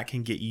can. And that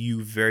can get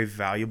you very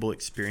valuable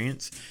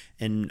experience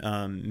and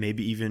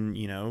maybe even,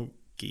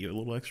 get you a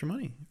little extra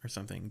money or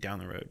something down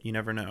the road. You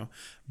never know.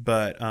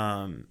 But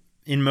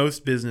in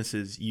most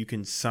businesses, you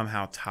can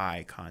somehow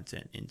tie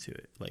content into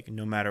it, like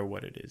no matter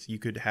what it is. You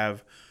could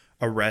have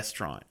a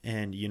restaurant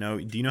and, do you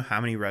know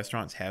how many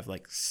restaurants have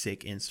like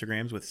sick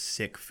Instagrams with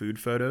sick food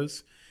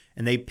photos?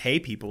 And they pay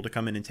people to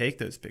come in and take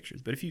those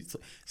pictures. But if you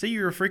say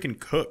you're a freaking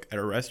cook at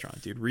a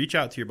restaurant, dude, reach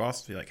out to your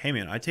boss and be like, hey,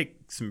 man, I take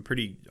some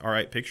pretty all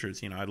right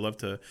pictures. I'd love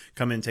to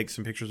come in and take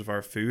some pictures of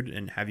our food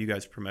and have you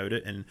guys promote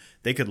it. And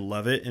they could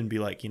love it and be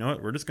like, you know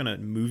what, we're just going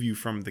to move you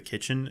from the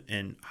kitchen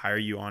and hire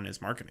you on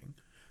as marketing.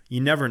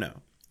 You never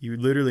know. You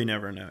literally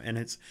never know. And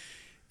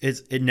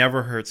it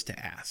never hurts to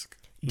ask.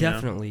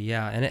 Definitely,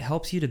 yeah. And it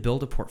helps you to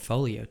build a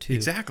portfolio too.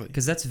 Exactly.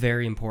 Because that's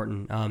very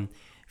important.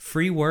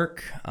 Free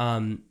work,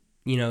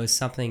 is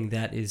something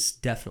that is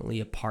definitely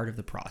a part of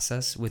the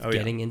process with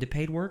getting into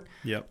paid work.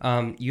 Yep.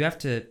 You have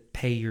to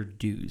pay your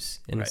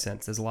dues in a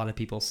sense, as a lot of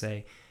people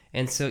say.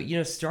 And so,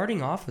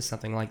 starting off with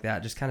something like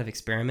that, just kind of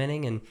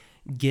experimenting and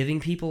giving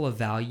people a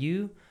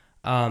value.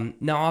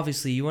 Now,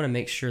 obviously, you want to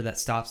make sure that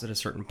stops at a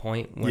certain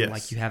point when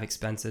like you have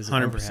expenses and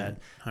 100%, overhead.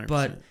 100%.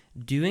 But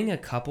doing a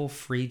couple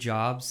free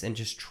jobs and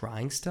just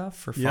trying stuff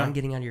for fun,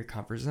 getting out of your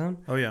comfort zone.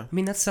 Oh, yeah. I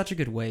mean, that's such a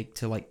good way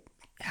to like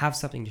have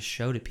something to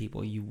show to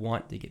people you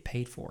want to get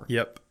paid for.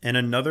 Yep. And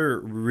another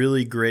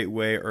really great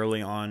way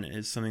early on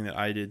is something that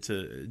I did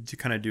to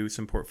kind of do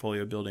some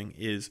portfolio building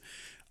is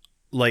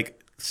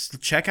like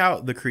check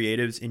out the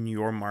creatives in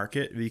your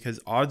market, because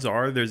odds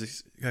are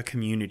there's a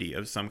community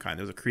of some kind.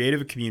 There's a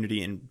creative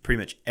community in pretty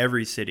much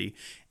every city.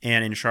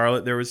 And in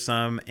Charlotte, there was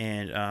some.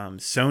 And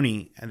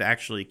Sony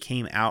actually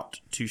came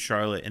out to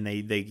Charlotte and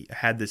they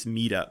had this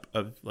meetup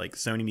of like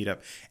Sony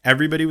meetup.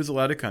 Everybody was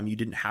allowed to come. You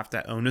didn't have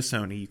to own a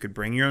Sony. You could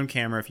bring your own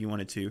camera if you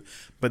wanted to.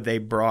 But they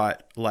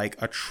brought like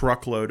a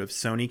truckload of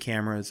Sony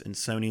cameras and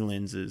Sony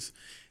lenses,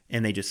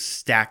 and they just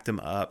stacked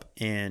them up.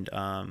 And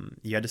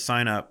you had to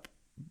sign up.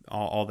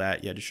 All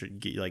that, you had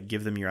to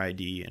give them your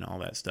ID and all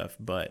that stuff,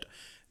 but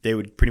they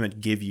would pretty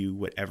much give you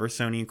whatever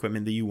Sony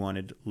equipment that you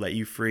wanted, let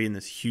you free in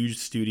this huge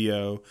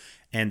studio,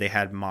 and they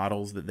had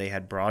models that they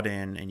had brought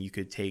in, and you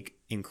could take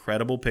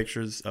incredible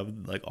pictures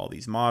of like all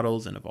these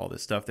models and of all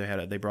this stuff.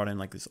 They brought in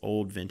like this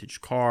old vintage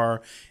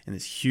car and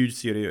this huge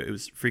studio. It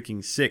was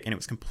freaking sick, and it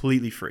was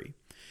completely free.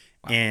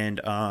 Wow. And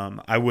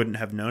I wouldn't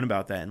have known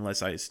about that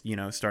unless I,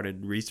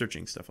 started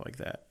researching stuff like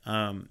that.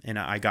 And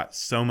I got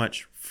so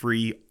much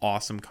free,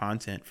 awesome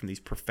content from these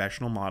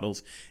professional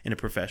models in a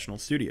professional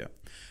studio.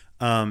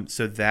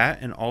 So that,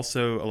 and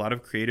also a lot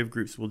of creative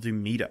groups will do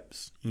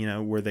meetups,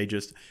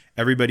 where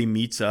everybody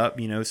meets up.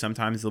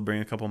 Sometimes they'll bring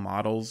a couple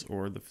models,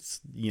 or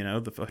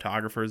the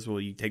photographers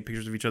will take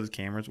pictures of each other's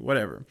cameras,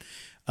 whatever.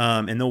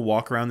 And they'll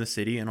walk around the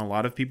city, and a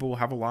lot of people will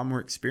have a lot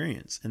more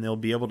experience, and they'll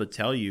be able to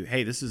tell you,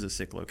 hey, this is a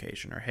sick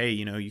location, or hey,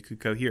 you could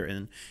go here,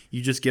 and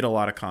you just get a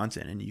lot of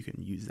content, and you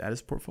can use that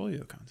as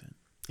portfolio content.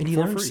 And you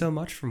learn so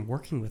much from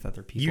working with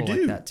other people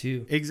like that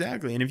too.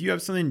 Exactly. And if you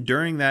have something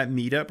during that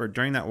meetup or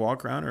during that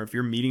walk around, or if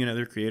you're meeting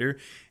another creator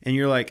and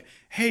you're like,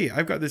 hey,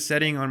 I've got this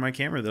setting on my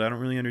camera that I don't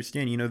really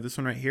understand, this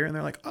one right here. And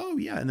they're like, oh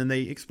yeah. And then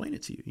they explain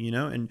it to you,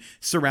 and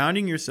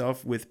surrounding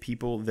yourself with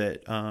people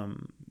that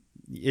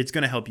it's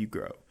going to help you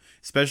grow,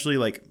 especially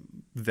like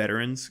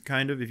veterans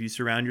kind of. If you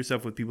surround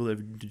yourself with people that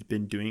have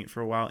been doing it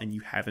for a while and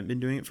you haven't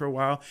been doing it for a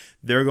while,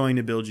 they're going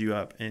to build you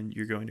up and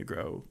you're going to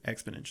grow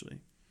exponentially.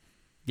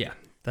 Yeah.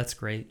 That's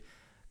great.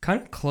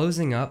 Kind of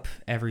closing up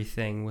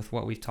everything with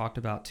what we've talked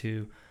about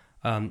too.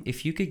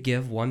 If you could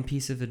give one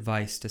piece of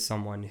advice to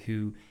someone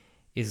who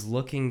is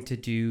looking to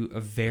do a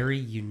very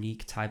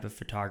unique type of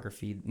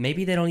photography,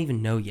 maybe they don't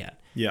even know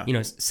yet. Yeah.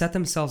 Set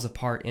themselves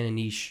apart in a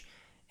niche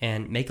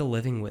and make a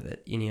living with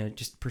it.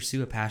 Just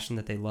pursue a passion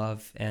that they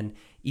love. And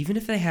even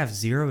if they have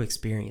zero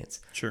experience,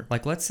 sure.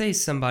 Like let's say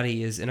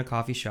somebody is in a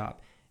coffee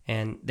shop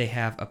and they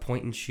have a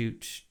point and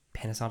shoot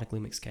Panasonic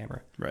Lumix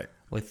camera. Right.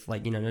 With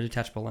no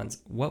detachable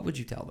lens. What would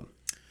you tell them?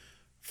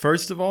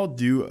 First of all,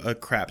 do a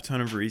crap ton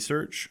of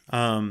research.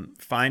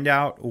 Find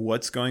out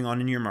what's going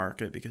on in your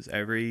market, because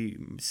every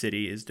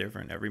city is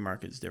different. Every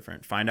market is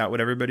different. Find out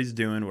what everybody's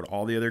doing, what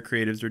all the other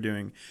creatives are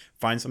doing.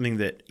 Find something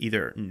that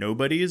either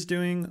nobody is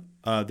doing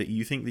that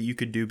you think that you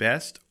could do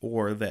best,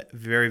 or that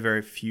very,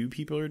 very few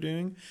people are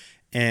doing.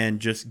 and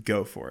just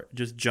go for it.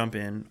 Just jump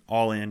in,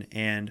 all in.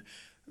 And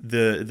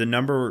the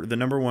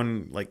number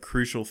one like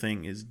crucial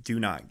thing is do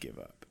not give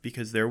up,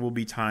 because there will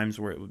be times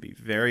where it will be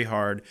very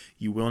hard.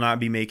 You will not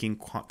be making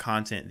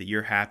content that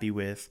you're happy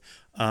with.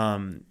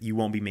 You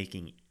won't be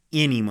making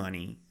any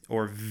money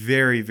or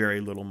very,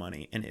 very little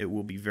money, and it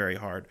will be very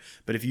hard.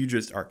 But if you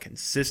just are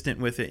consistent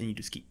with it and you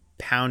just keep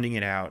pounding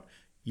it out,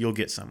 you'll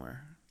get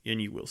somewhere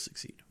and you will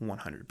succeed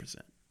 100%.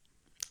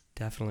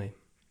 Definitely.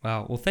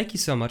 Wow. Well, thank you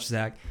so much,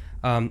 Zach.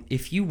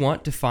 If you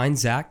want to find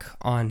Zach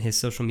on his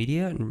social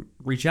media, and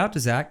reach out to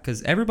Zach,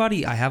 because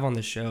everybody I have on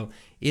this show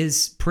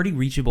is pretty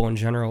reachable in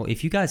general.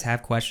 If you guys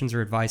have questions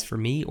or advice for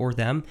me or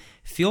them,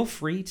 feel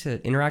free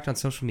to interact on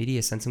social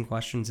media, send some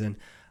questions, and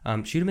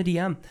shoot him a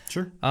DM.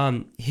 Sure.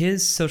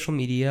 His social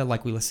media,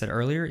 like we listed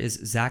earlier, is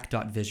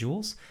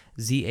zach.visuals,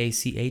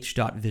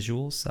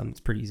 ZACH.visuals. It's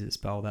pretty easy to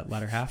spell that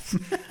latter half.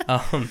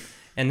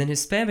 And then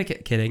his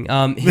kidding.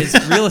 His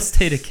real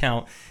estate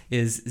account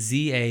is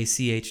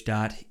ZACH.EXP.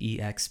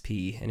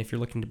 And if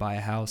you're looking to buy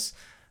a house,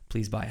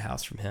 please buy a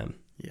house from him.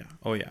 Yeah.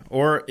 Oh, yeah.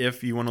 Or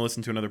if you want to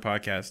listen to another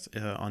podcast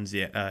on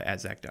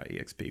at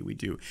Zach.exp, we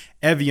do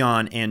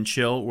Evian and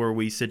Chill, where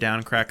we sit down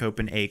and crack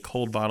open a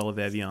cold bottle of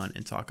Evian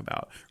and talk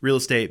about real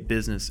estate,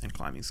 business, and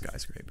climbing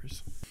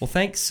skyscrapers. Well,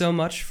 thanks so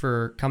much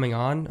for coming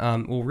on.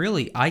 Well,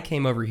 really, I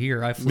came over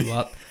here. I flew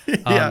up.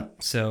 Yeah.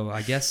 So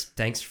I guess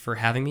thanks for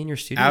having me in your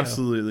studio.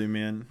 Absolutely,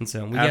 man. And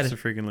so we got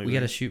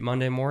to shoot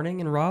Monday morning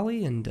in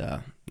Raleigh, and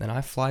then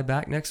I fly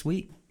back next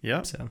week.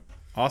 Yep. So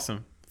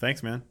awesome.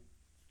 Thanks, man.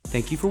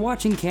 Thank you for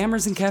watching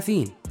Cameras and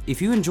Caffeine.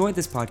 If you enjoyed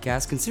this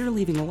podcast, consider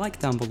leaving a like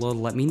down below to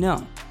let me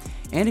know.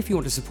 And if you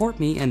want to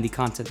support me and the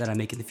content that I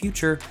make in the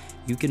future,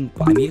 you can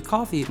buy me a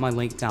coffee at my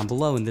link down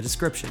below in the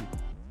description.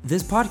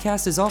 This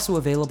podcast is also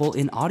available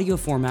in audio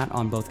format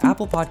on both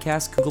Apple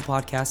Podcasts, Google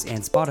Podcasts,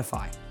 and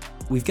Spotify.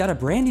 We've got a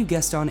brand new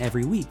guest on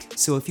every week,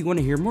 so if you want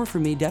to hear more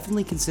from me,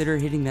 definitely consider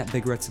hitting that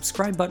big red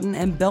subscribe button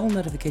and bell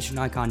notification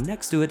icon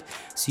next to it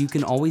so you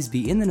can always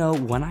be in the know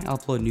when I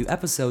upload new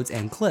episodes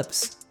and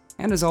clips.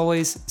 And as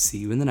always, see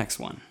you in the next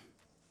one.